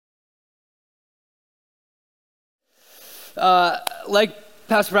Like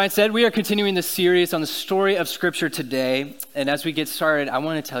Pastor Brian said, we are continuing this series on the story of Scripture today. And as we get started, I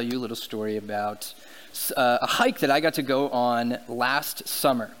want to tell you a little story about a hike that I got to go on last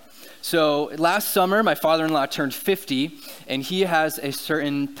summer. So last summer, my father-in-law turned 50, and he has a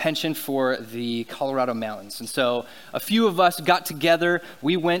certain penchant for the Colorado mountains. And so a few of us got together.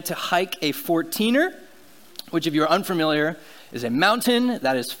 We went to hike a 14er, which if you're unfamiliar, is a mountain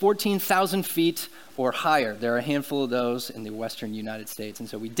that is 14,000 feet or higher. There are a handful of those in the western United States. And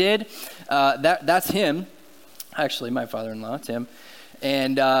so we did. That's him. Actually, my father-in-law, Tim.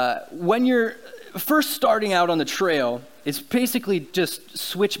 And when you're first starting out on the trail, it's basically just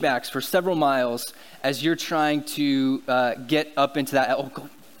switchbacks for several miles as you're trying to get up into that. Oh, go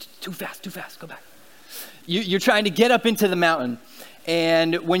too fast, go back. You're trying to get up into the mountain.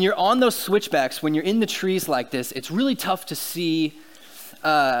 And when you're on those switchbacks, when you're in the trees like this, it's really tough to see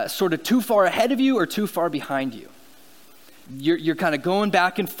sort of too far ahead of you or too far behind you. You're kind of going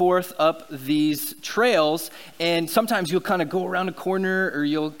back and forth up these trails, and sometimes you'll kind of go around a corner or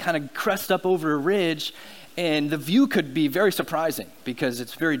you'll kind of crest up over a ridge, and the view could be very surprising because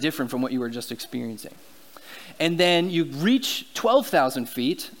it's very different from what you were just experiencing. And then you reach 12,000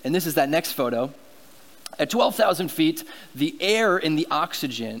 feet, and this is that next photo. At 12,000 feet, the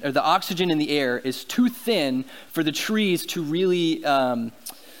oxygen in the air is too thin for the trees to really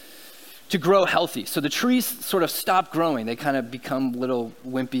to grow healthy. So the trees sort of stop growing. They kind of become little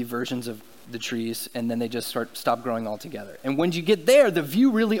wimpy versions of the trees, and then they just stop growing altogether. And when you get there, the view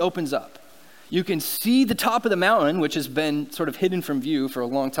really opens up. You can see the top of the mountain, which has been sort of hidden from view for a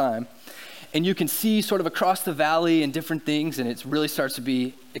long time. And you can see sort of across the valley and different things, and it really starts to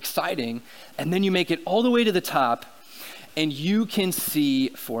be exciting. And then you make it all the way to the top, and you can see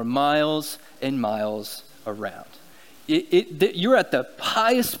for miles and miles around. You're at the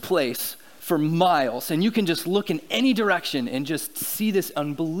highest place for miles, and you can just look in any direction and just see this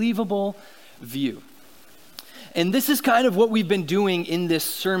unbelievable view. And this is kind of what we've been doing in this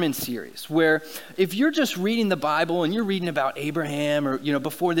sermon series, where if you're just reading the Bible and you're reading about Abraham, or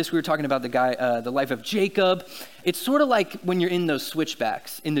before this we were talking about the life of Jacob, it's sort of like when you're in those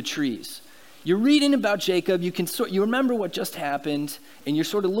switchbacks in the trees. You're reading about Jacob, you remember what just happened, and you're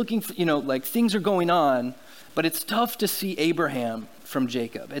sort of looking for, like things are going on, but it's tough to see Abraham from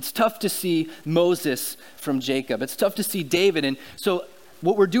Jacob. It's tough to see Moses from Jacob. It's tough to see David. And so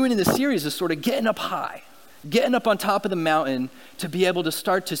what we're doing in this series is sort of getting up high, getting up on top of the mountain to be able to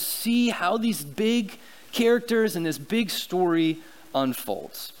start to see how these big characters and this big story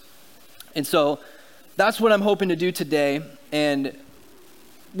unfolds. And so that's what I'm hoping to do today. And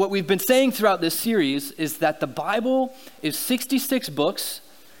what we've been saying throughout this series is that the Bible is 66 books.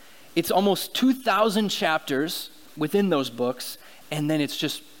 It's almost 2,000 chapters within those books. And then it's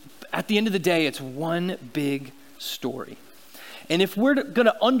just, at the end of the day, it's one big story. And if we're going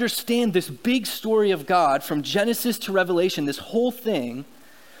to understand this big story of God from Genesis to Revelation, this whole thing,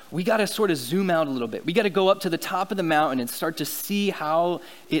 we got to sort of zoom out a little bit. We got to go up to the top of the mountain and start to see how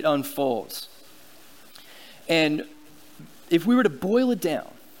it unfolds. And if we were to boil down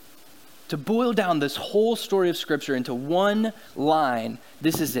this whole story of Scripture into one line,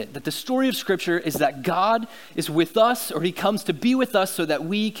 this is it. That the story of Scripture is that God is with us, or he comes to be with us so that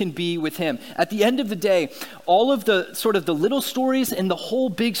we can be with him. At the end of the day, all of the sort of the little stories and the whole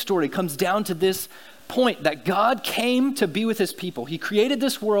big story comes down to this point that God came to be with his people. He created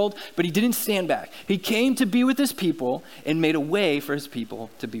this world, but he didn't stand back. He came to be with his people and made a way for his people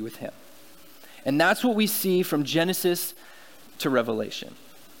to be with him. And that's what we see from Genesis to Revelation.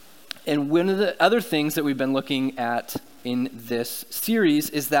 And one of the other things that we've been looking at in this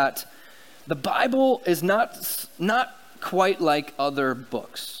series is that the Bible is not quite like other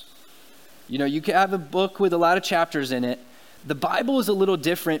books. You can have a book with a lot of chapters in it. The Bible is a little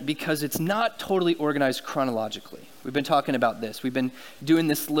different because it's not totally organized chronologically. We've been talking about this. We've been doing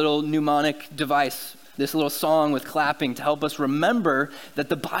this little mnemonic device, this little song with clapping to help us remember that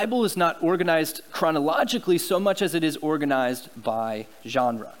the Bible is not organized chronologically so much as it is organized by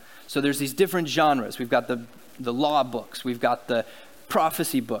genre. So there's these different genres. We've got the law books. We've got the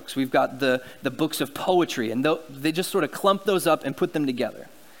prophecy books. We've got the books of poetry. And they just sort of clump those up and put them together.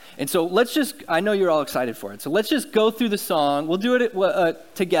 And so I know you're all excited for it. So let's just go through the song. We'll do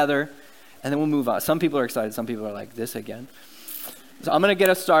it together, and then we'll move on. Some people are excited. Some people are like, this again. So I'm going to get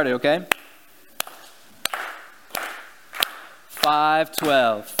us started, okay?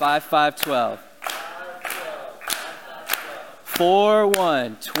 5-12, 5-5-12.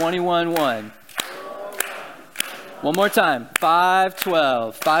 4-1, 21-1. One more time.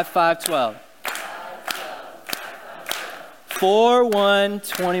 5-12, 5-5-12. 4-1,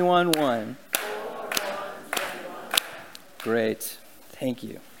 21-1. Great. Thank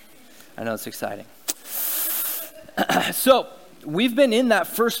you. I know it's exciting. So we've been in that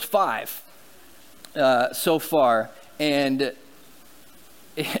first 5 so far, and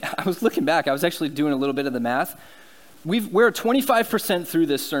I was looking back. I was actually doing a little bit of the math. We're 25% through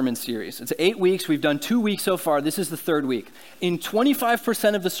this sermon series. It's 8 weeks. We've done 2 weeks so far. This is the 3rd week. In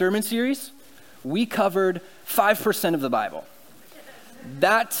 25% of the sermon series, we covered 5% of the Bible.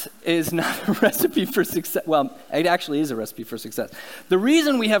 That is not a recipe for success. Well, it actually is a recipe for success. The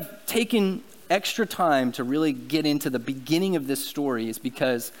reason we have taken extra time to really get into the beginning of this story is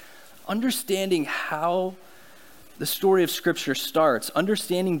because understanding how the story of Scripture starts,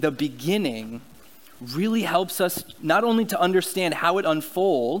 understanding the beginning, really helps us not only to understand how it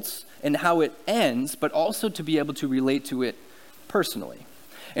unfolds and how it ends, but also to be able to relate to it personally.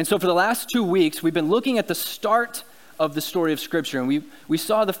 And so for the last 2 weeks, we've been looking at the start of the story of Scripture. And we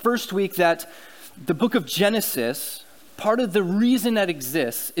saw the first week that the book of Genesis, part of the reason that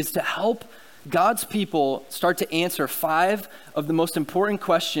exists is to help God's people start to answer 5 of the most important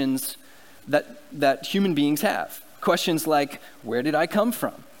questions that human beings have. Questions like, where did I come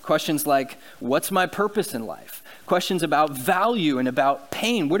from? Questions like, what's my purpose in life? Questions about value and about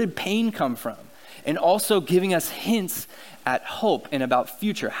pain. Where did pain come from? And also giving us hints at hope and about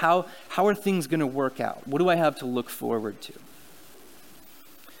future. How are things going to work out? What do I have to look forward to?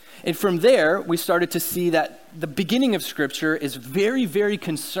 And from there, we started to see that the beginning of Scripture is very, very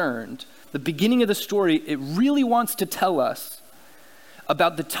concerned. The beginning of the story, it really wants to tell us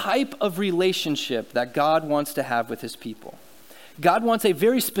about the type of relationship that God wants to have with his people. God wants a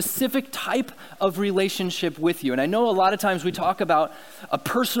very specific type of relationship with you. And I know a lot of times we talk about a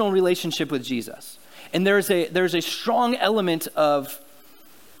personal relationship with Jesus. And there's a strong element of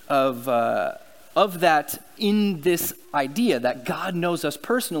that in this idea that God knows us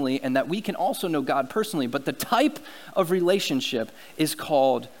personally and that we can also know God personally. But the type of relationship is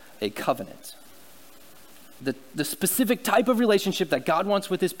called a covenant. The specific type of relationship that God wants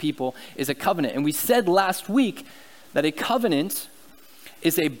with his people is a covenant. And we said last week that a covenant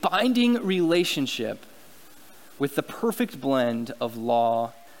is a binding relationship with the perfect blend of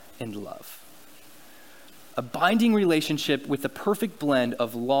law and love. A binding relationship with the perfect blend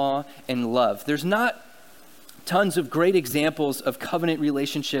of law and love. There's not tons of great examples of covenant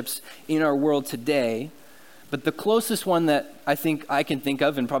relationships in our world today, but the closest one that I think I can think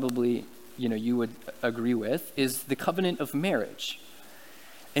of, and probably you would agree with, is the covenant of marriage.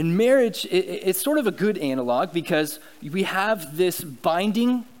 And marriage, it's sort of a good analog because we have this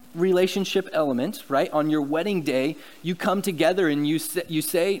binding relationship element, right? On your wedding day, you come together and you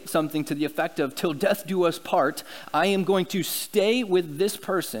say something to the effect of, till death do us part, I am going to stay with this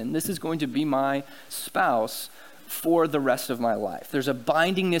person. This is going to be my spouse for the rest of my life. There's a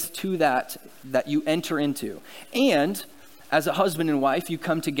bindingness to that you enter into. And as a husband and wife, you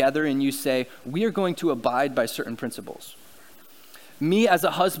come together and you say, we are going to abide by certain principles. Me as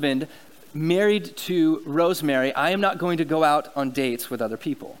a husband, married to Rosemary, I am not going to go out on dates with other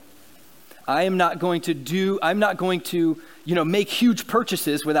people. I'm not going to make huge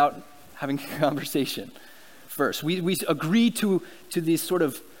purchases without having a conversation first. We agree to these sort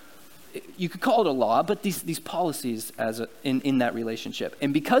of, you could call it a law, but these policies in that relationship.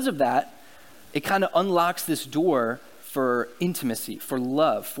 And because of that, it kind of unlocks this door for intimacy, for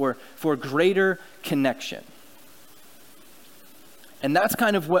love, for greater connection. And that's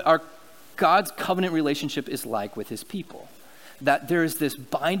kind of what God's covenant relationship is like with his people. That there is this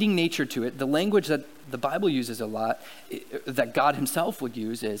binding nature to it. The language that the Bible uses a lot, that God himself would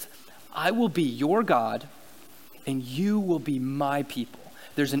use is, I will be your God and you will be my people.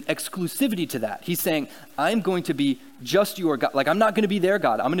 There's an exclusivity to that. He's saying, I'm going to be just your God. Like, I'm not going to be their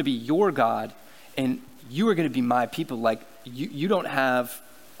God. I'm going to be your God and you are going to be my people. Like, you don't have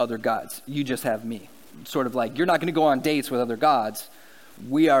other gods. You just have me. Sort of like, you're not going to go on dates with other gods.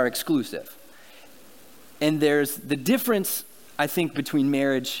 We are exclusive. And there's the difference, I think, between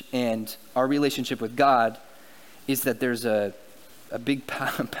marriage and our relationship with God is that there's a big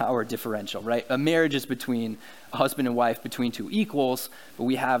power differential, right? A marriage is between a husband and wife, between two equals, but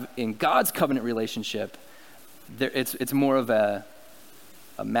we have in God's covenant relationship, it's more of a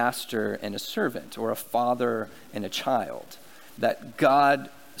master and a servant, or a father and a child, that God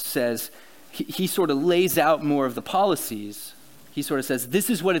says, he sort of lays out more of the policies. He sort of says, this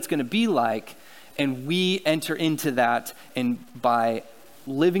is what it's going to be like. And we enter into that. And by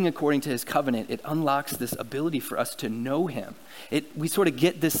living according to his covenant, it unlocks this ability for us to know him. We sort of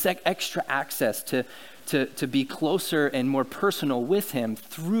get this extra access to be closer and more personal with him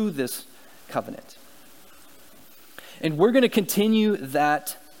through this covenant. And we're going to continue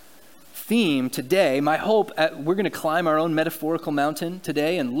that theme today, my hope, we're going to climb our own metaphorical mountain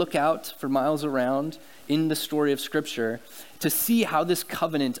today and look out for miles around in the story of Scripture to see how this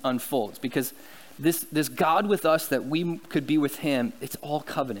covenant unfolds. Because this God with us that we could be with him, it's all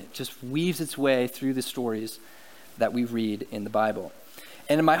covenant, just weaves its way through the stories that we read in the Bible.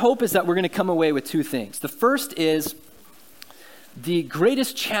 And my hope is that we're going to come away with two things. The first is the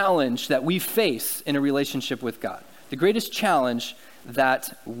greatest challenge that we face in a relationship with God. The greatest challenge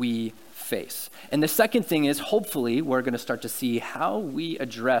that we face. And the second thing is, hopefully, we're going to start to see how we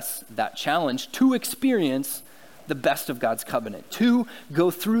address that challenge to experience the best of God's covenant, to go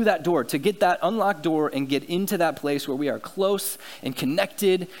through that door, to get that unlocked door and get into that place where we are close and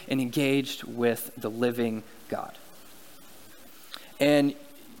connected and engaged with the living God. And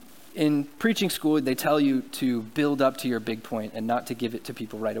in preaching school, they tell you to build up to your big point and not to give it to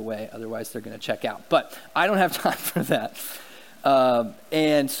people right away. Otherwise, they're going to check out. But I don't have time for that.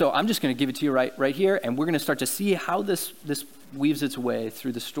 And so I'm just going to give it to you right here. And we're going to start to see how this weaves its way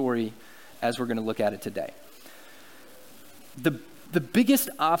through the story as we're going to look at it today. The biggest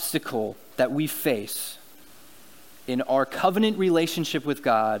obstacle that we face in our covenant relationship with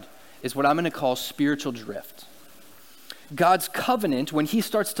God is what I'm going to call spiritual drift. God's covenant, when he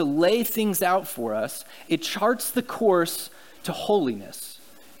starts to lay things out for us, it charts the course to holiness.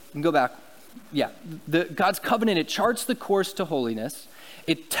 You can go back. Yeah, God's covenant, it charts the course to holiness.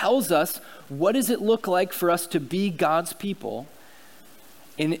 It tells us what does it look like for us to be God's people.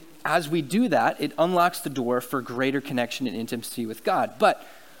 And as we do that, it unlocks the door for greater connection and intimacy with God. But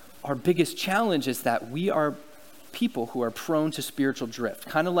our biggest challenge is that we are people who are prone to spiritual drift.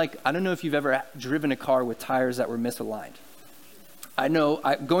 Kind of like, I don't know if you've ever driven a car with tires that were misaligned. I know,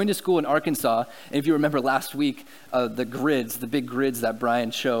 going to school in Arkansas, and if you remember last week, the big grids that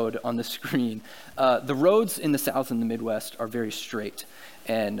Brian showed on the screen, the roads in the South and the Midwest are very straight.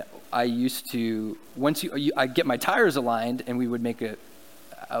 And I used to, I'd get my tires aligned, and we would make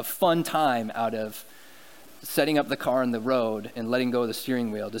a fun time out of setting up the car on the road and letting go of the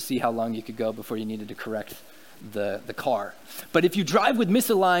steering wheel to see how long you could go before you needed to correct the car. But if you drive with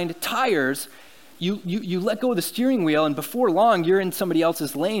misaligned tires, you let go of the steering wheel, and before long, you're in somebody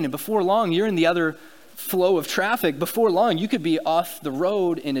else's lane, and before long, you're in the other flow of traffic. Before long, you could be off the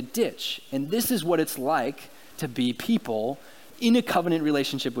road in a ditch. And this is what it's like to be people in a covenant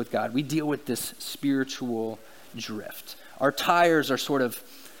relationship with God. We deal with this spiritual drift. Our tires are sort of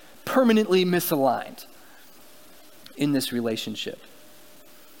permanently misaligned in this relationship.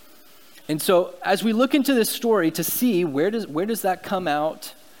 And so as we look into this story to see where does that come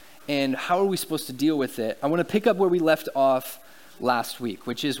out and how are we supposed to deal with it, I want to pick up where we left off last week,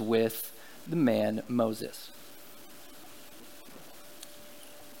 which is with the man Moses.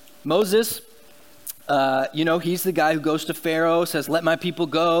 Moses, he's the guy who goes to Pharaoh, says, let my people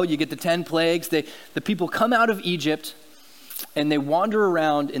go. You get the 10 plagues. The people come out of Egypt and they wander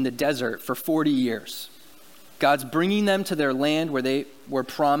around in the desert for 40 years. God's bringing them to their land where they were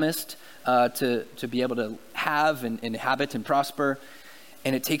promised to be able to have and inhabit and prosper.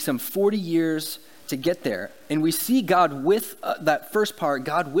 And it takes them 40 years to get there. And we see God with, that first part,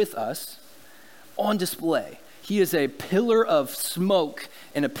 God with us, on display. He is a pillar of smoke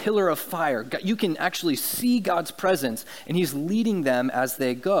and a pillar of fire. You can actually see God's presence, and he's leading them as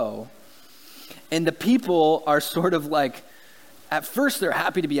they go. And the people are sort of like, at first they're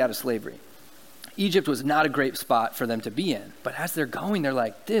happy to be out of slavery. Egypt was not a great spot for them to be in. But as they're going, they're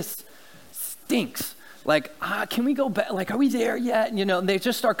like, this stinks. Like, can we go back? Like, are we there yet? They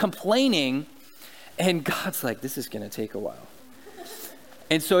just start complaining. And God's like, this is going to take a while.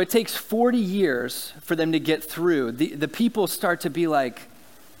 And so it takes 40 years for them to get through. The people start to be like,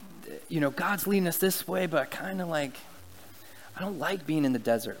 God's leading us this way, but kind of like, I don't like being in the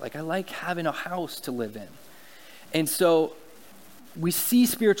desert. Like, I like having a house to live in. And so we see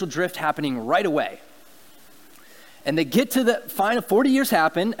spiritual drift happening right away. And they get to the final 40 years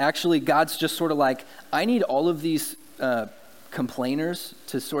happen. Actually, God's just sort of like, I need all of these complainers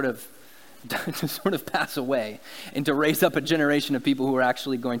to sort of pass away and to raise up a generation of people who are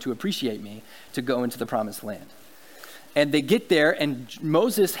actually going to appreciate me to go into the promised land. And they get there, and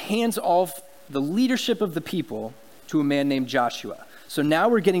Moses hands off the leadership of the people to a man named Joshua. So now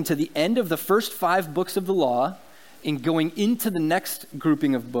we're getting to the end of the first 5 books of the law and going into the next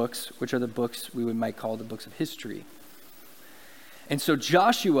grouping of books, which are the books we might call the books of history. And so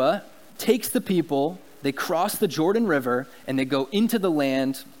Joshua takes the people, they cross the Jordan River, and they go into the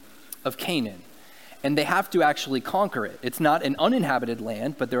land of Canaan. And they have to actually conquer it. It's not an uninhabited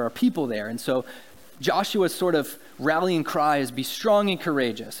land, but there are people there. And so Joshua's sort of rallying cry is be strong and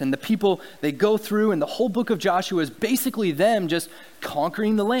courageous. And the people, they go through, and the whole book of Joshua is basically them just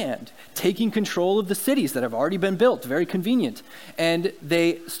conquering the land, taking control of the cities that have already been built, very convenient. And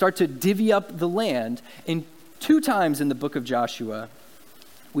they start to divvy up the land. And 2 times in the book of Joshua,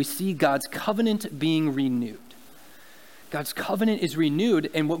 we see God's covenant being renewed. God's covenant is renewed,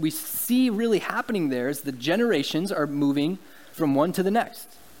 and what we see really happening there is the generations are moving from one to the next.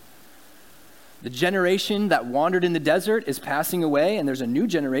 The generation that wandered in the desert is passing away, and there's a new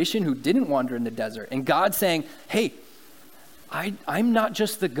generation who didn't wander in the desert. And God's saying, hey, I'm not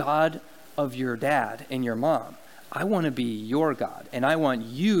just the God of your dad and your mom. I want to be your God, and I want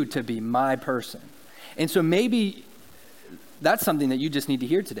you to be my person. And so maybe that's something that you just need to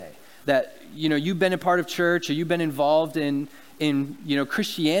hear today. That, you've been a part of church, or you've been involved in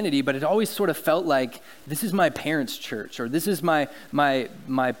Christianity, but it always sort of felt like this is my parents' church, or this is my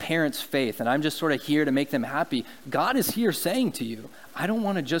parents' faith, and I'm just sort of here to make them happy. God is here saying to you, I don't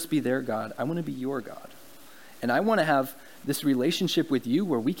want to just be their God. I want to be your God. And I want to have this relationship with you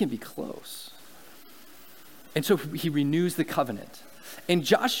where we can be close. And so he renews the covenant. And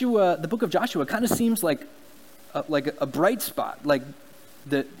Joshua, the book of Joshua, kind of seems like a bright spot.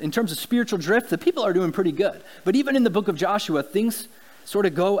 In terms of spiritual drift, the people are doing pretty good. But even in the book of Joshua, things sort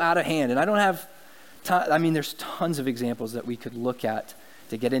of go out of hand. And I don't have time. There's tons of examples that we could look at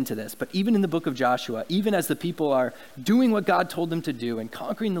to get into this. But even in the book of Joshua, even as the people are doing what God told them to do and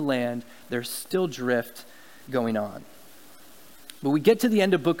conquering the land, there's still drift going on. But we get to the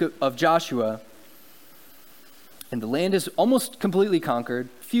end of book of Joshua, and the land is almost completely conquered.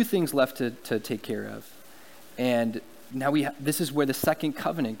 Few things left to take care of. And now this is where the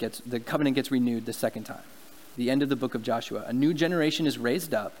covenant gets renewed the second time. The end of the book of Joshua. A new generation is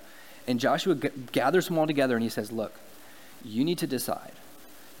raised up, and Joshua gathers them all together, and he says, look, you need to decide.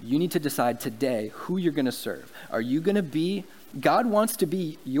 You need to decide today who you're going to serve. Are you going to be, God wants to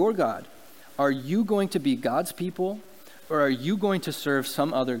be your God. Are you going to be God's people, or are you going to serve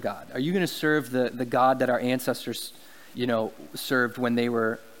some other God? Are you going to serve the God that our ancestors, served when they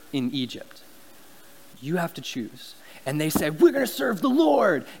were in Egypt? You have to choose. And they say, we're going to serve the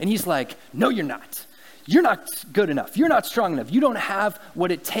Lord. And he's like, no, you're not. You're not good enough. You're not strong enough. You don't have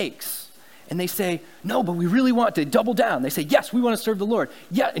what it takes. And they say, no, but we really want to double down. They say, yes, we want to serve the Lord.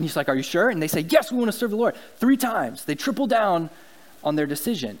 Yeah. And he's like, are you sure? And they say, yes, we want to serve the Lord. 3 times. They triple down on their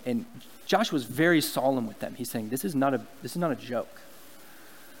decision. And Joshua's very solemn with them. He's saying, this is not a joke.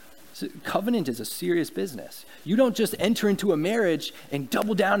 So covenant is a serious business. You don't just enter into a marriage and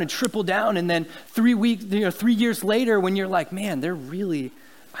double down and triple down, and then 3 years later, when you're like, man,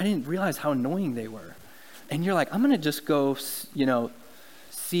 I didn't realize how annoying they were. And you're like, I'm going to just go,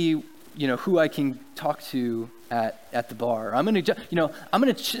 see, who I can talk to at the bar. I'm going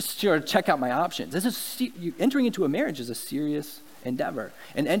to just check out my options. Entering into a marriage is a serious endeavor.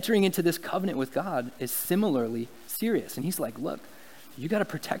 And entering into this covenant with God is similarly serious. And he's like, look, you got to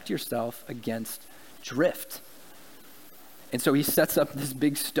protect yourself against drift. And so he sets up this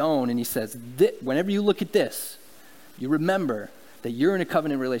big stone, and he says, whenever you look at this, you remember that you're in a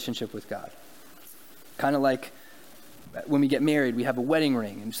covenant relationship with God. Kind of like when we get married, we have a wedding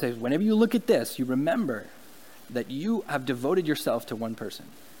ring, and he says, whenever you look at this, you remember that you have devoted yourself to one person.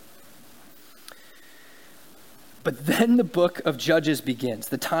 But then the book of Judges begins.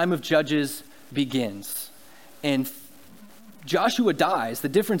 The time of Judges begins. And Joshua dies. The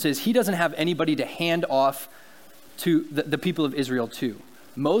difference is he doesn't have anybody to hand off to the people of Israel to.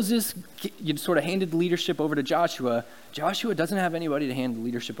 Moses sort of handed the leadership over to Joshua. Joshua doesn't have anybody to hand the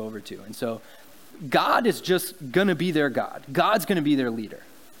leadership over to. And so God is just going to be their God. God's going to be their leader.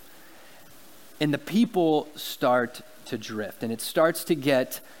 And the people start to drift. And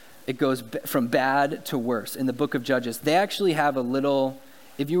it goes from bad to worse in the book of Judges. They actually have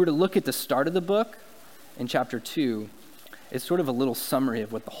if you were to look at the start of the book in chapter 2, it's sort of a little summary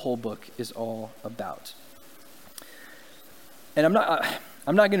of what the whole book is all about. And I'm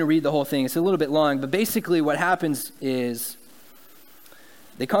not going to read the whole thing. It's a little bit long, but basically what happens is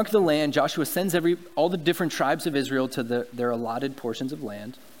they conquer the land. Joshua sends all the different tribes of Israel to their allotted portions of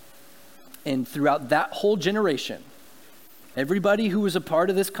land. And throughout that whole generation, everybody who was a part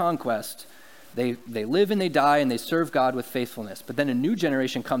of this conquest, they live and they die and they serve God with faithfulness. But then a new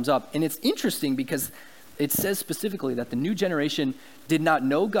generation comes up. And it's interesting because it says specifically that the new generation did not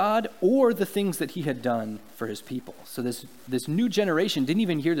know God or the things that he had done for his people. So this new generation didn't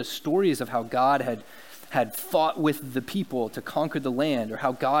even hear the stories of how God had fought with the people to conquer the land, or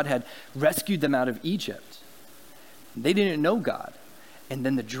how God had rescued them out of Egypt. They didn't know God. And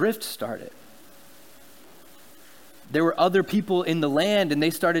then the drift started. There were other people in the land, and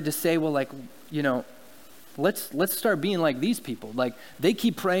they started to say, well, let's start being like these people. Like, they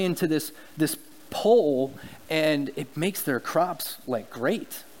keep praying to this pole, and it makes their crops like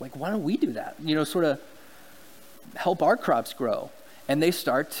great. Like, why don't we do that? Sort of help our crops grow. And they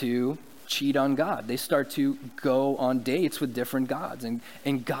start to cheat on God. They start to go on dates with different gods,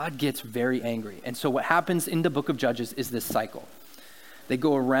 and God gets very angry. And so what happens in the book of Judges is this cycle. They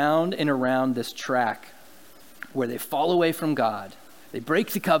go around and around this track where they fall away from God. They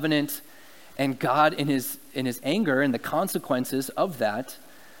break the covenant, and God, in his anger and the consequences of that,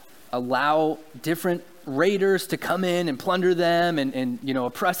 allow different raiders to come in and plunder them and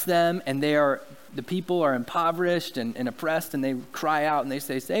oppress them. And the people are impoverished and oppressed, and they cry out and they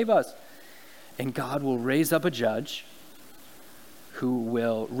say, "Save us." And God will raise up a judge who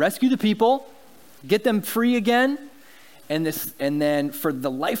will rescue the people, get them free again. And then for the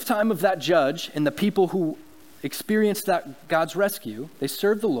lifetime of that judge and the people who experienced that God's rescue, they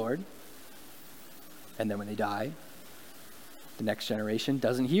serve the Lord. And then when they die, the next generation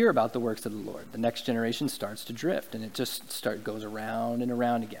doesn't hear about the works of the Lord. The next generation starts to drift, and it just goes around and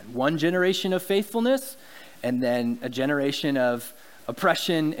around again. One generation of faithfulness, and then a generation of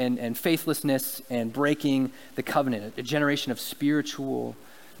oppression and faithlessness and breaking the covenant, a generation of spiritual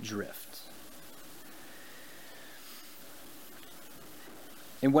drift.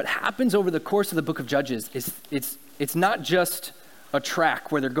 And what happens over the course of the book of Judges is it's not just a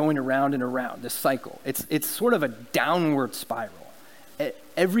track where they're going around and around, this cycle. It's sort of a downward spiral.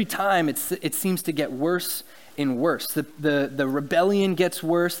 Every time it seems to get worse and worse. The rebellion gets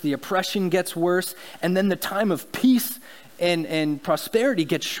worse, the oppression gets worse, and then the time of peace and prosperity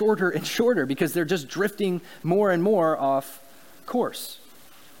gets shorter and shorter because they're just drifting more and more off course.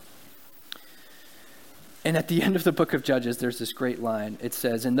 And at the end of the book of Judges, there's this great line. It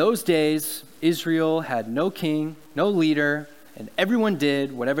says, "In those days, Israel had no king, no leader, and everyone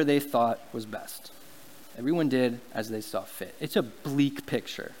did whatever they thought was best." Everyone did as they saw fit. It's a bleak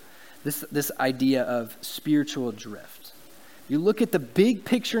picture, this idea of spiritual drift. You look at the big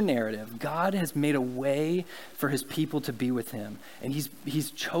picture narrative, God has made a way for his people to be with him, and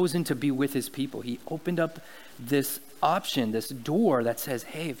he's chosen to be with his people. He opened up this option, this door that says,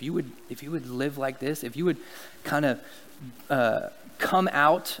 hey, if you would live like this, if you would kind of come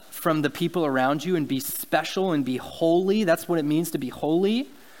out from the people around you and be special and be holy. That's what it means to be holy.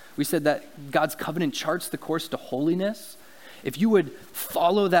 We said that God's covenant charts the course to holiness. If you would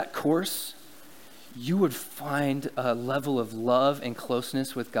follow that course, you would find a level of love and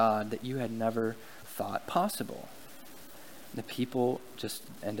closeness with God that you had never thought possible. The people just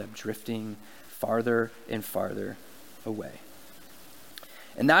end up drifting farther and farther away.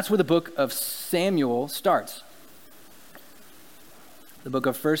 And that's where the book of Samuel starts. The book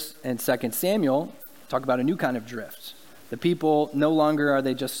of 1st and 2nd Samuel talk about a new kind of drift. The people, no longer are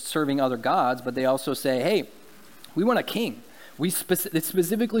they just serving other gods, but they also say, hey, we want a king. It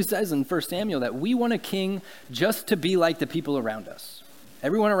specifically says in 1 Samuel that we want a king just to be like the people around us.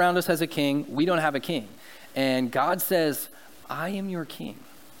 Everyone around us has a king. We don't have a king. And God says, I am your king.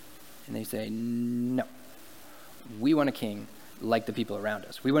 And they say, no. We want a king like the people around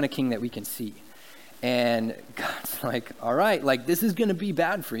us. We want a king that we can see. And God's like, all right, like this is going to be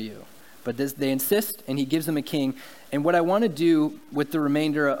bad for you. But they insist, and he gives them a king. And what I want to do with the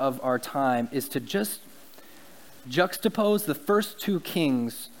remainder of our time is to just juxtapose the first two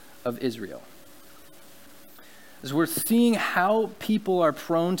kings of Israel. As we're seeing how people are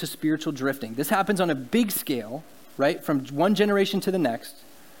prone to spiritual drifting. This happens on a big scale, right? From one generation to the next.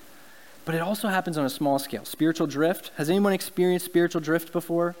 But it also happens on a small scale. Spiritual drift. Has anyone experienced spiritual drift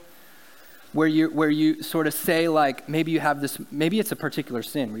before? Where you sort of say, like, maybe you have this, maybe it's a particular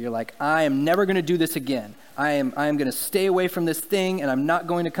sin where you're like, I am never going to do this again. I am going to stay away from this thing, and I'm not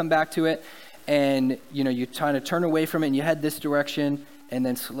going to come back to it. And you try to turn away from it, and you head this direction, and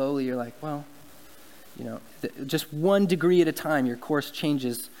then slowly you're like, well, just 1 degree at a time, your course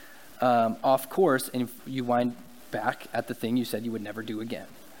changes off course, and you wind back at the thing you said you would never do again.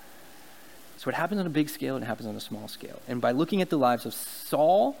 So it happens on a big scale and it happens on a small scale. And by looking at the lives of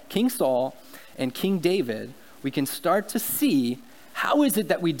King Saul, and King David, we can start to see how is it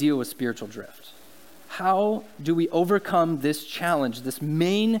that we deal with spiritual drift? How do we overcome this challenge, this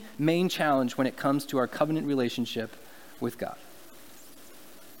main challenge when it comes to our covenant relationship with God?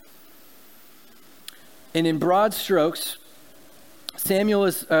 And in broad strokes, Samuel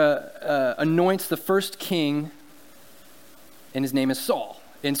anoints the first king, and his name is Saul.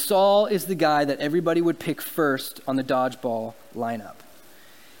 And Saul is the guy that everybody would pick first on the dodgeball lineup.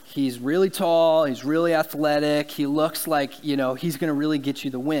 He's really tall, he's really athletic, he looks like, he's going to really get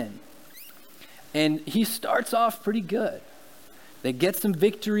you the win. And he starts off pretty good. They get some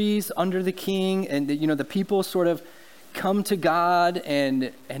victories under the king, and the people sort of come to God,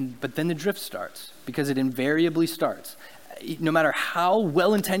 but then the drift starts, because it invariably starts. No matter how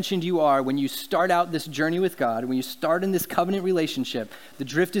well-intentioned you are, when you start out this journey with God, when you start in this covenant relationship, the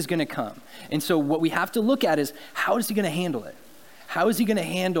drift is going to come. And so what we have to look at is, how is he going to handle it? How is he going to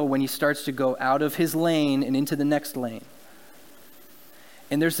handle when he starts to go out of his lane and into the next lane?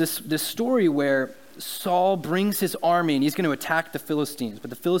 And there's this story where Saul brings his army and he's going to attack the Philistines, but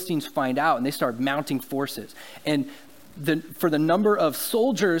the Philistines find out and they start mounting forces. And for the number of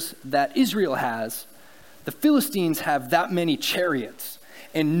soldiers that Israel has, the Philistines have that many chariots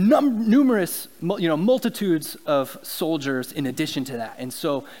and numerous, multitudes of soldiers in addition to that. And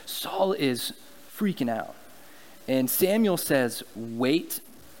so Saul is freaking out. And Samuel says, wait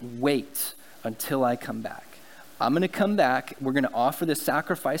until I come back. I'm going to come back. We're going to offer the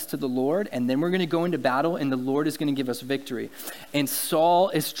sacrifice to the Lord, and then we're going to go into battle, and the Lord is going to give us victory. And Saul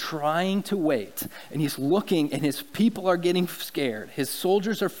is trying to wait, and he's looking, and his people are getting scared. His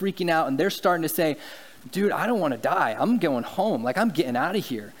soldiers are freaking out, and they're starting to say, dude, I don't want to die. I'm going home. I'm getting out of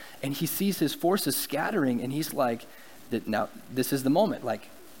here. And he sees his forces scattering, and he's like, now this is the moment.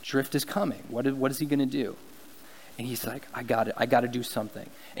 Drift is coming. What is he going to do? And he's like, I got to do something.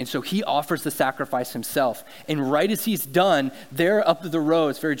 And so he offers the sacrifice himself. And right as he's done, there up the road,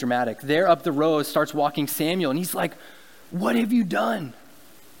 it's very dramatic, there up the road starts walking Samuel. And he's like, what have you done?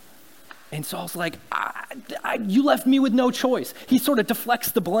 And Saul's like, you left me with no choice. He sort of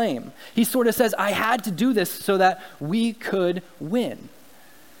deflects the blame. He sort of says, I had to do this so that we could win.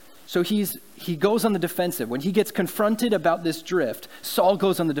 So he goes on the defensive. When he gets confronted about this drift, Saul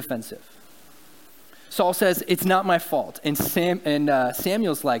goes on the defensive. Saul says, it's not my fault. And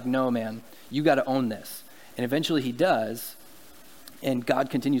Samuel's like, no, man, you got to own this. And eventually he does, and God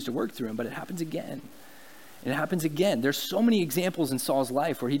continues to work through him, but it happens again. It happens again. There's so many examples in Saul's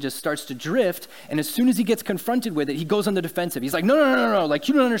life where he just starts to drift, and as soon as he gets confronted with it, he goes on the defensive. He's like, no,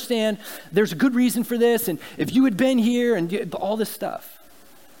 you don't understand. There's a good reason for this, and if you had been here, and all this stuff.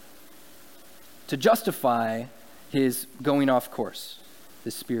 To justify his going off course,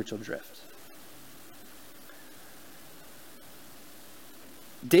 this spiritual drift.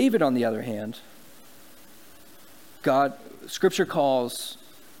 David, on the other hand, Scripture calls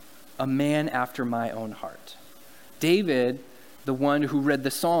a man after my own heart. David, the one who read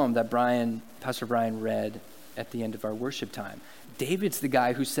the psalm that Pastor Brian read at the end of our worship time. David's the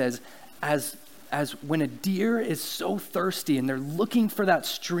guy who says, as when a deer is so thirsty and they're looking for that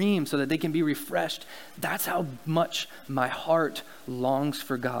stream so that they can be refreshed, that's how much my heart longs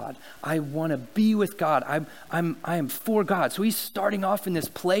for God. I want to be with God. I am for God. So he's starting off in this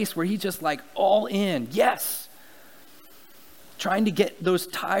place where he's just all in. Yes. Trying to get those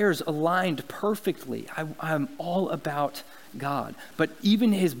tires aligned perfectly. I'm all about God. But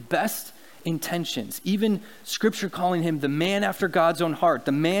even his best intentions, even Scripture calling him the man after God's own heart,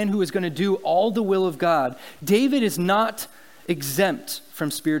 the man who is going to do all the will of God, David is not exempt from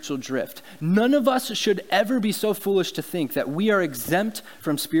spiritual drift. None of us should ever be so foolish to think that we are exempt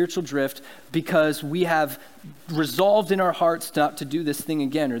from spiritual drift because we have resolved in our hearts not to do this thing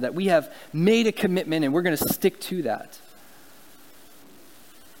again, or that we have made a commitment and we're going to stick to that.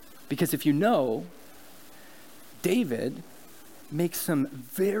 Because if you know, David makes some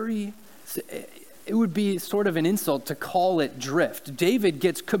it would be sort of an insult to call it drift. David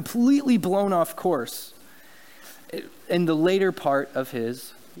gets completely blown off course in the later part of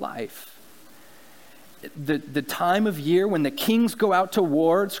his life. The time of year when the kings go out to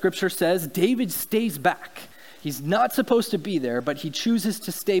war, Scripture says, David stays back. He's not supposed to be there, but he chooses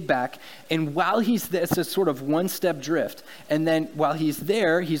to stay back. And while he's there, it's a sort of one-step drift. And then while he's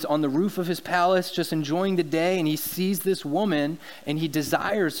there, he's on the roof of his palace just enjoying the day, and he sees this woman, and he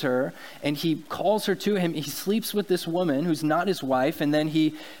desires her, and he calls her to him. He sleeps with this woman who's not his wife, and then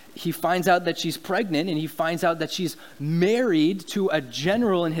he finds out that she's pregnant, and he finds out that she's married to a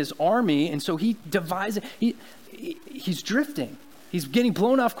general in his army, and so he devises, he's drifting. He's getting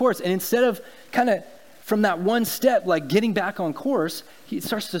blown off course, and instead of kind of from that one step, getting back on course, he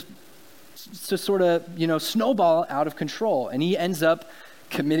starts to sort of, snowball out of control. And he ends up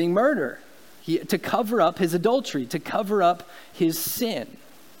committing murder to cover up his adultery, to cover up his sin.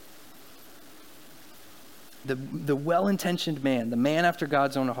 The well-intentioned man, the man after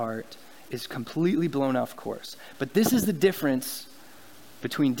God's own heart, is completely blown off course. But this is the difference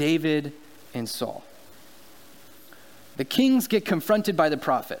between David and Saul. The kings get confronted by the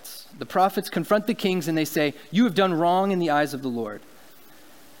prophets. The prophets confront the kings and they say, you have done wrong in the eyes of the Lord.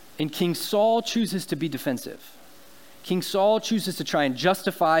 And King Saul chooses to be defensive. King Saul chooses to try and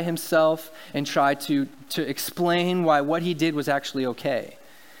justify himself and try to explain why what he did was actually okay.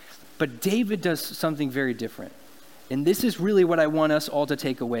 But David does something very different. And this is really what I want us all to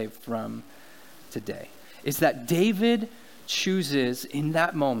take away from today, is that David chooses in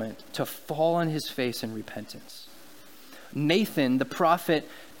that moment to fall on his face in repentance. Nathan, the prophet,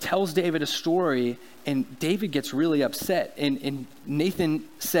 tells David a story, and David gets really upset. And Nathan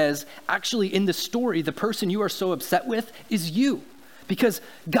says, actually, in the story, the person you are so upset with is you, because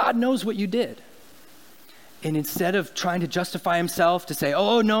God knows what you did. And instead of trying to justify himself to say,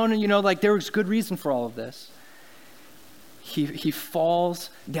 oh, no, like there was good reason for all of this, he falls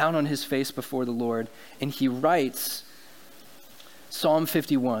down on his face before the Lord, and he writes Psalm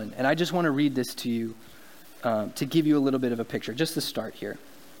 51. And I just want to read this to you to give you a little bit of a picture, just to start here.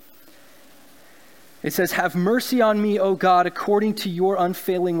 It says, have mercy on me, O God, according to your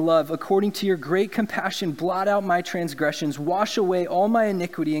unfailing love, according to your great compassion, blot out my transgressions, wash away all my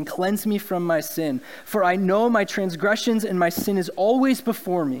iniquity and cleanse me from my sin. For I know my transgressions and my sin is always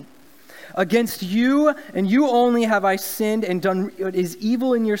before me. Against you and you only have I sinned and done what is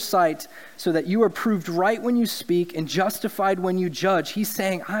evil in your sight, so that you are proved right when you speak and justified when you judge. He's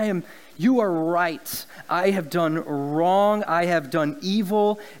saying, you are right. I have done wrong. I have done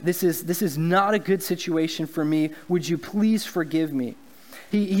evil. This is not a good situation for me. Would you please forgive me?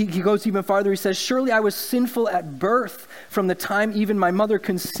 He goes even farther. He says, surely I was sinful at birth from the time even my mother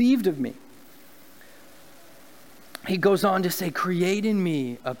conceived of me. He goes on to say, create in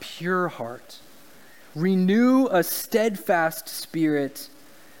me a pure heart. Renew a steadfast spirit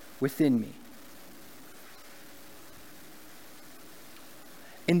within me.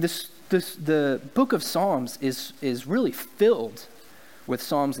 In the book of Psalms is really filled with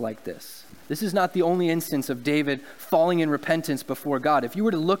psalms like this. This is not the only instance of David falling in repentance before God. If you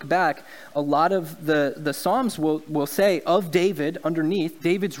were to look back, a lot of the Psalms will say of David underneath,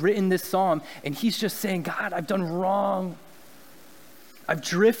 David's written this psalm, and he's just saying, God, I've done wrong. I've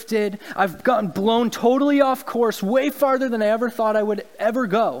drifted. I've gotten blown totally off course, way farther than I ever thought I would ever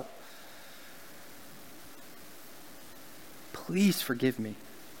go. Please forgive me.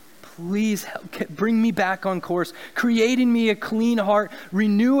 Please bring me back on course. Create in me a clean heart.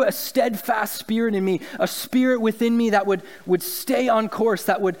 Renew a steadfast spirit in me, a spirit within me that would stay on course,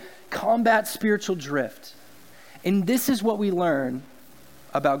 that would combat spiritual drift. And this is what we learn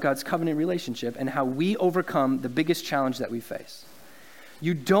about God's covenant relationship and how we overcome the biggest challenge that we face.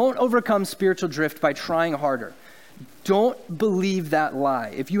 You don't overcome spiritual drift by trying harder. Don't believe that lie.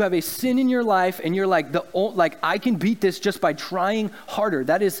 If you have a sin in your life and you're like, I can beat this just by trying harder,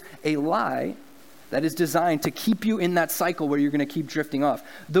 that is a lie that is designed to keep you in that cycle where you're going to keep drifting off.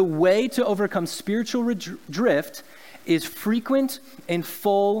 The way to overcome spiritual drift is frequent and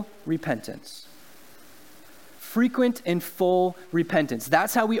full repentance. Frequent and full repentance.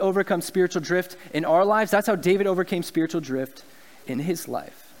 That's how we overcome spiritual drift in our lives. That's how David overcame spiritual drift in his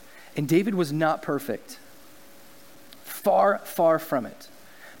life. And David was not perfect. Far, far from it.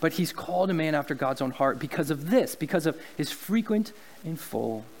 But he's called a man after God's own heart because of this, because of his frequent and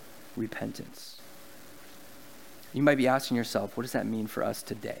full repentance. You might be asking yourself, what does that mean for us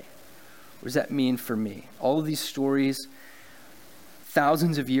today? What does that mean for me? All of these stories,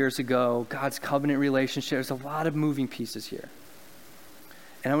 thousands of years ago, God's covenant relationship, there's a lot of moving pieces here.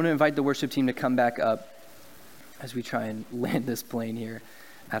 And I want to invite the worship team to come back up as we try and land this plane here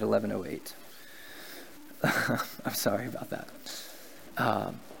at 11:08. I'm sorry about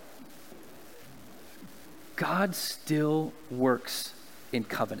that. God still works in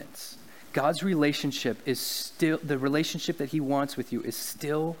covenants. God's relationship is still, the relationship that he wants with you is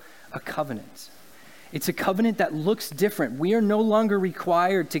still a covenant. It's a covenant that looks different. We are no longer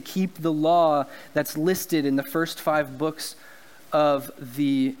required to keep the law that's listed in the first 5 books of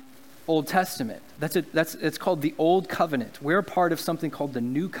the Old Testament. It's called the Old Covenant. We're a part of something called the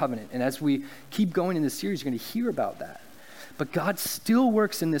New Covenant. And as we keep going in this series, you're going to hear about that. But God still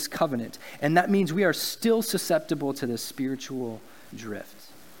works in this covenant. And that means we are still susceptible to this spiritual drift.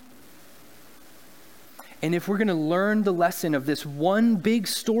 And if we're going to learn the lesson of this one big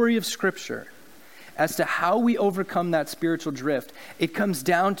story of Scripture as to how we overcome that spiritual drift, it comes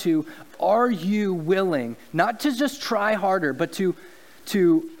down to, are you willing not to just try harder, but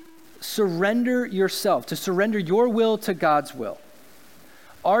to surrender yourself, to surrender your will to God's will?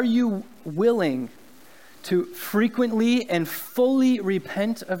 Are you willing to frequently and fully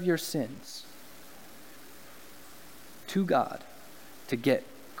repent of your sins to God to get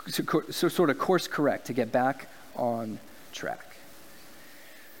sort of course correct, to get back on track?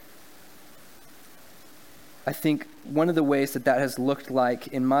 I think one of the ways that has looked like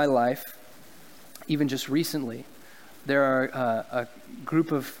in my life, even just recently, there are a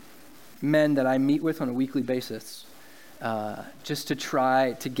group of men that I meet with on a weekly basis, just to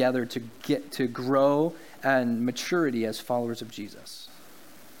try together to get to grow and maturity as followers of Jesus.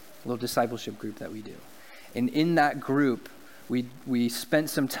 A little discipleship group that we do. And in that group, we spent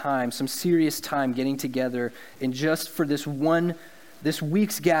some serious time getting together, and just for this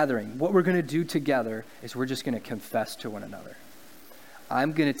week's gathering, what we're going to do together is we're just going to confess to one another.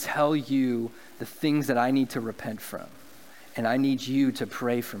 I'm going to tell you the things that I need to repent from, and I need you to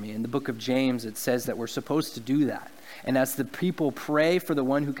pray for me. In the book of James, it says that we're supposed to do that. And as the people pray for the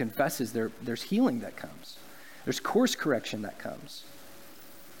one who confesses, there's healing that comes. There's course correction that comes.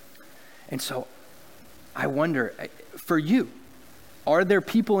 And so I wonder, for you, are there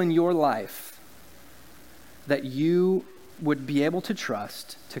people in your life that you would be able to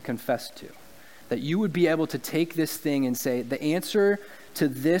trust to confess to? That you would be able to take this thing and say, the answer to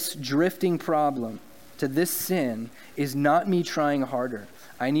this drifting problem, to this sin, is not me trying harder.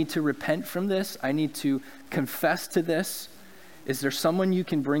 I need to repent from this. I need to confess to this. Is there someone you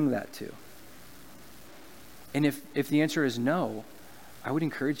can bring that to? And if the answer is no, I would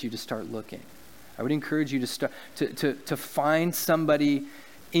encourage you to start looking. I would encourage you to start to find somebody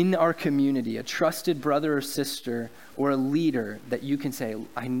in our community, a trusted brother or sister or a leader that you can say,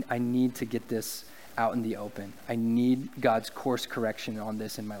 I need to get this out in the open. I need God's course correction on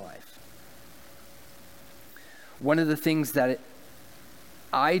this in my life. One of the things that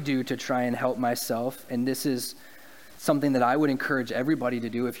I do to try and help myself, and this is something that I would encourage everybody to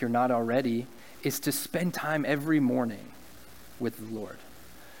do if you're not already, is to spend time every morning with the Lord.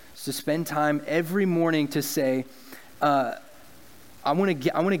 To spend time every morning to say, I want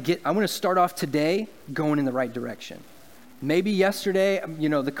to start off today going in the right direction. Maybe yesterday,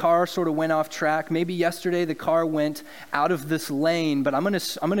 the car sort of went off track. Maybe yesterday the car went out of this lane, but I'm going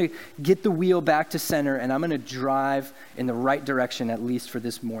to get the wheel back to center, and I'm going to drive in the right direction, at least for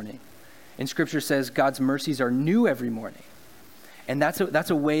this morning. And Scripture says God's mercies are new every morning. And that's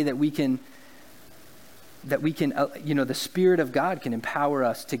a way that we can the Spirit of God can empower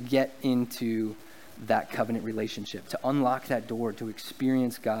us to get into that covenant relationship, to unlock that door, to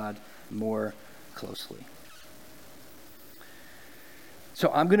experience God more closely.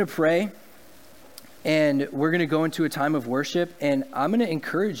 So I'm going to pray, and we're going to go into a time of worship, and I'm going to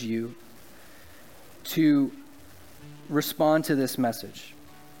encourage you to respond to this message.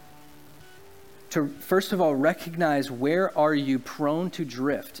 To, first of all, recognize, where are you prone to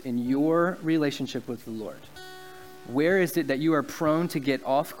drift in your relationship with the Lord? Where is it that you are prone to get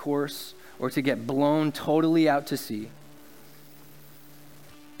off course or to get blown totally out to sea?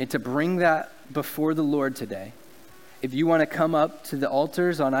 And to bring that before the Lord today. If you want to come up to the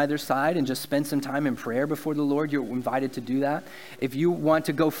altars on either side and just spend some time in prayer before the Lord, you're invited to do that. If you want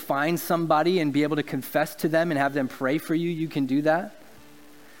to go find somebody and be able to confess to them and have them pray for you, you can do that.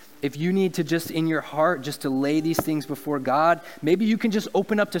 If you need to just in your heart just to lay these things before God, maybe you can just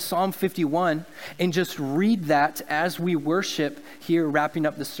open up to Psalm 51 and just read that as we worship here, wrapping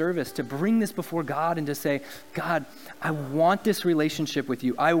up the service, to bring this before God and to say, God, I want this relationship with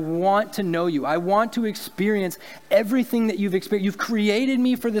you. I want to know you. I want to experience everything that you've experienced. You've created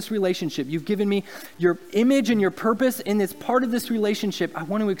me for this relationship. You've given me your image and your purpose in this part of this relationship. I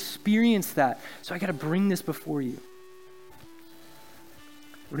want to experience that. So I got to bring this before you.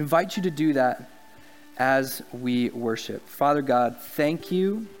 I would invite you to do that as we worship. Father God, thank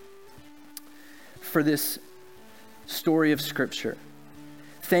you for this story of Scripture.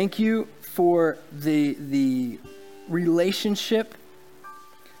 Thank you for the relationship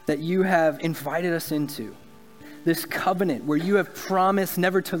that you have invited us into. This covenant where you have promised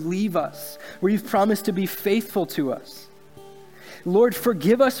never to leave us, where you've promised to be faithful to us. Lord,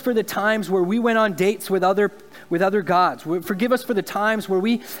 forgive us for the times where we went on dates with other gods. Forgive us for the times where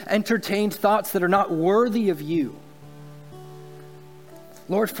we entertained thoughts that are not worthy of you.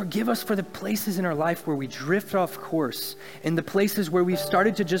 Lord, forgive us for the places in our life where we drift off course, and the places where we've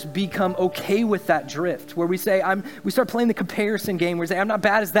started to just become okay with that drift, where we say, we start playing the comparison game, where we say, I'm not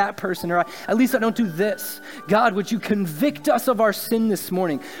bad as that person, or at least I don't do this. God, would you convict us of our sin this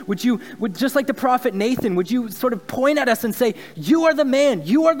morning? Would just like the prophet Nathan, would you sort of point at us and say, you are the man,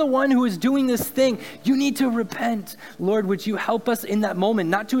 you are the one who is doing this thing. You need to repent. Lord, would you help us in that moment,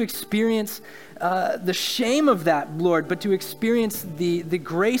 not to experience the shame of that, Lord, but to experience the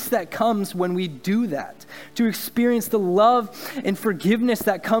grace that comes when we do that, to experience the love and forgiveness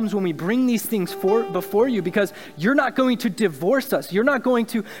that comes when we bring these things before you, because you're not going to divorce us. You're not going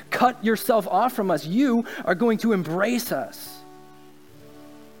to cut yourself off from us. You are going to embrace us.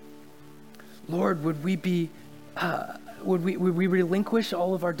 Lord, would we relinquish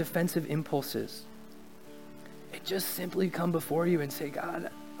all of our defensive impulses and just simply come before you and say, God,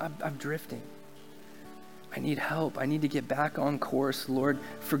 I'm drifting. I need help. I need to get back on course. Lord,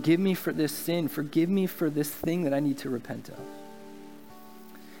 forgive me for this sin. Forgive me for this thing that I need to repent of.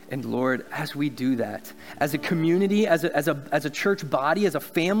 And Lord, as we do that, as a community, as a church body, as a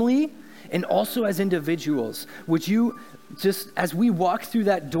family, and also as individuals, would you just, as we walk through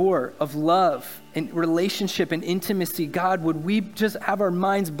that door of love and relationship and intimacy, God, would we just have our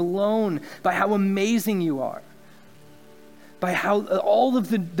minds blown by how amazing you are? By how all of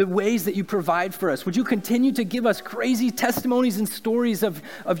the ways that you provide for us. Would you continue to give us crazy testimonies and stories of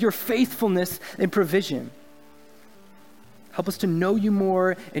your faithfulness and provision? Help us to know you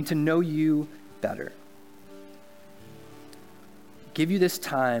more and to know you better. Give you this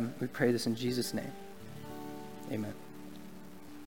time. We pray this in Jesus' name. Amen.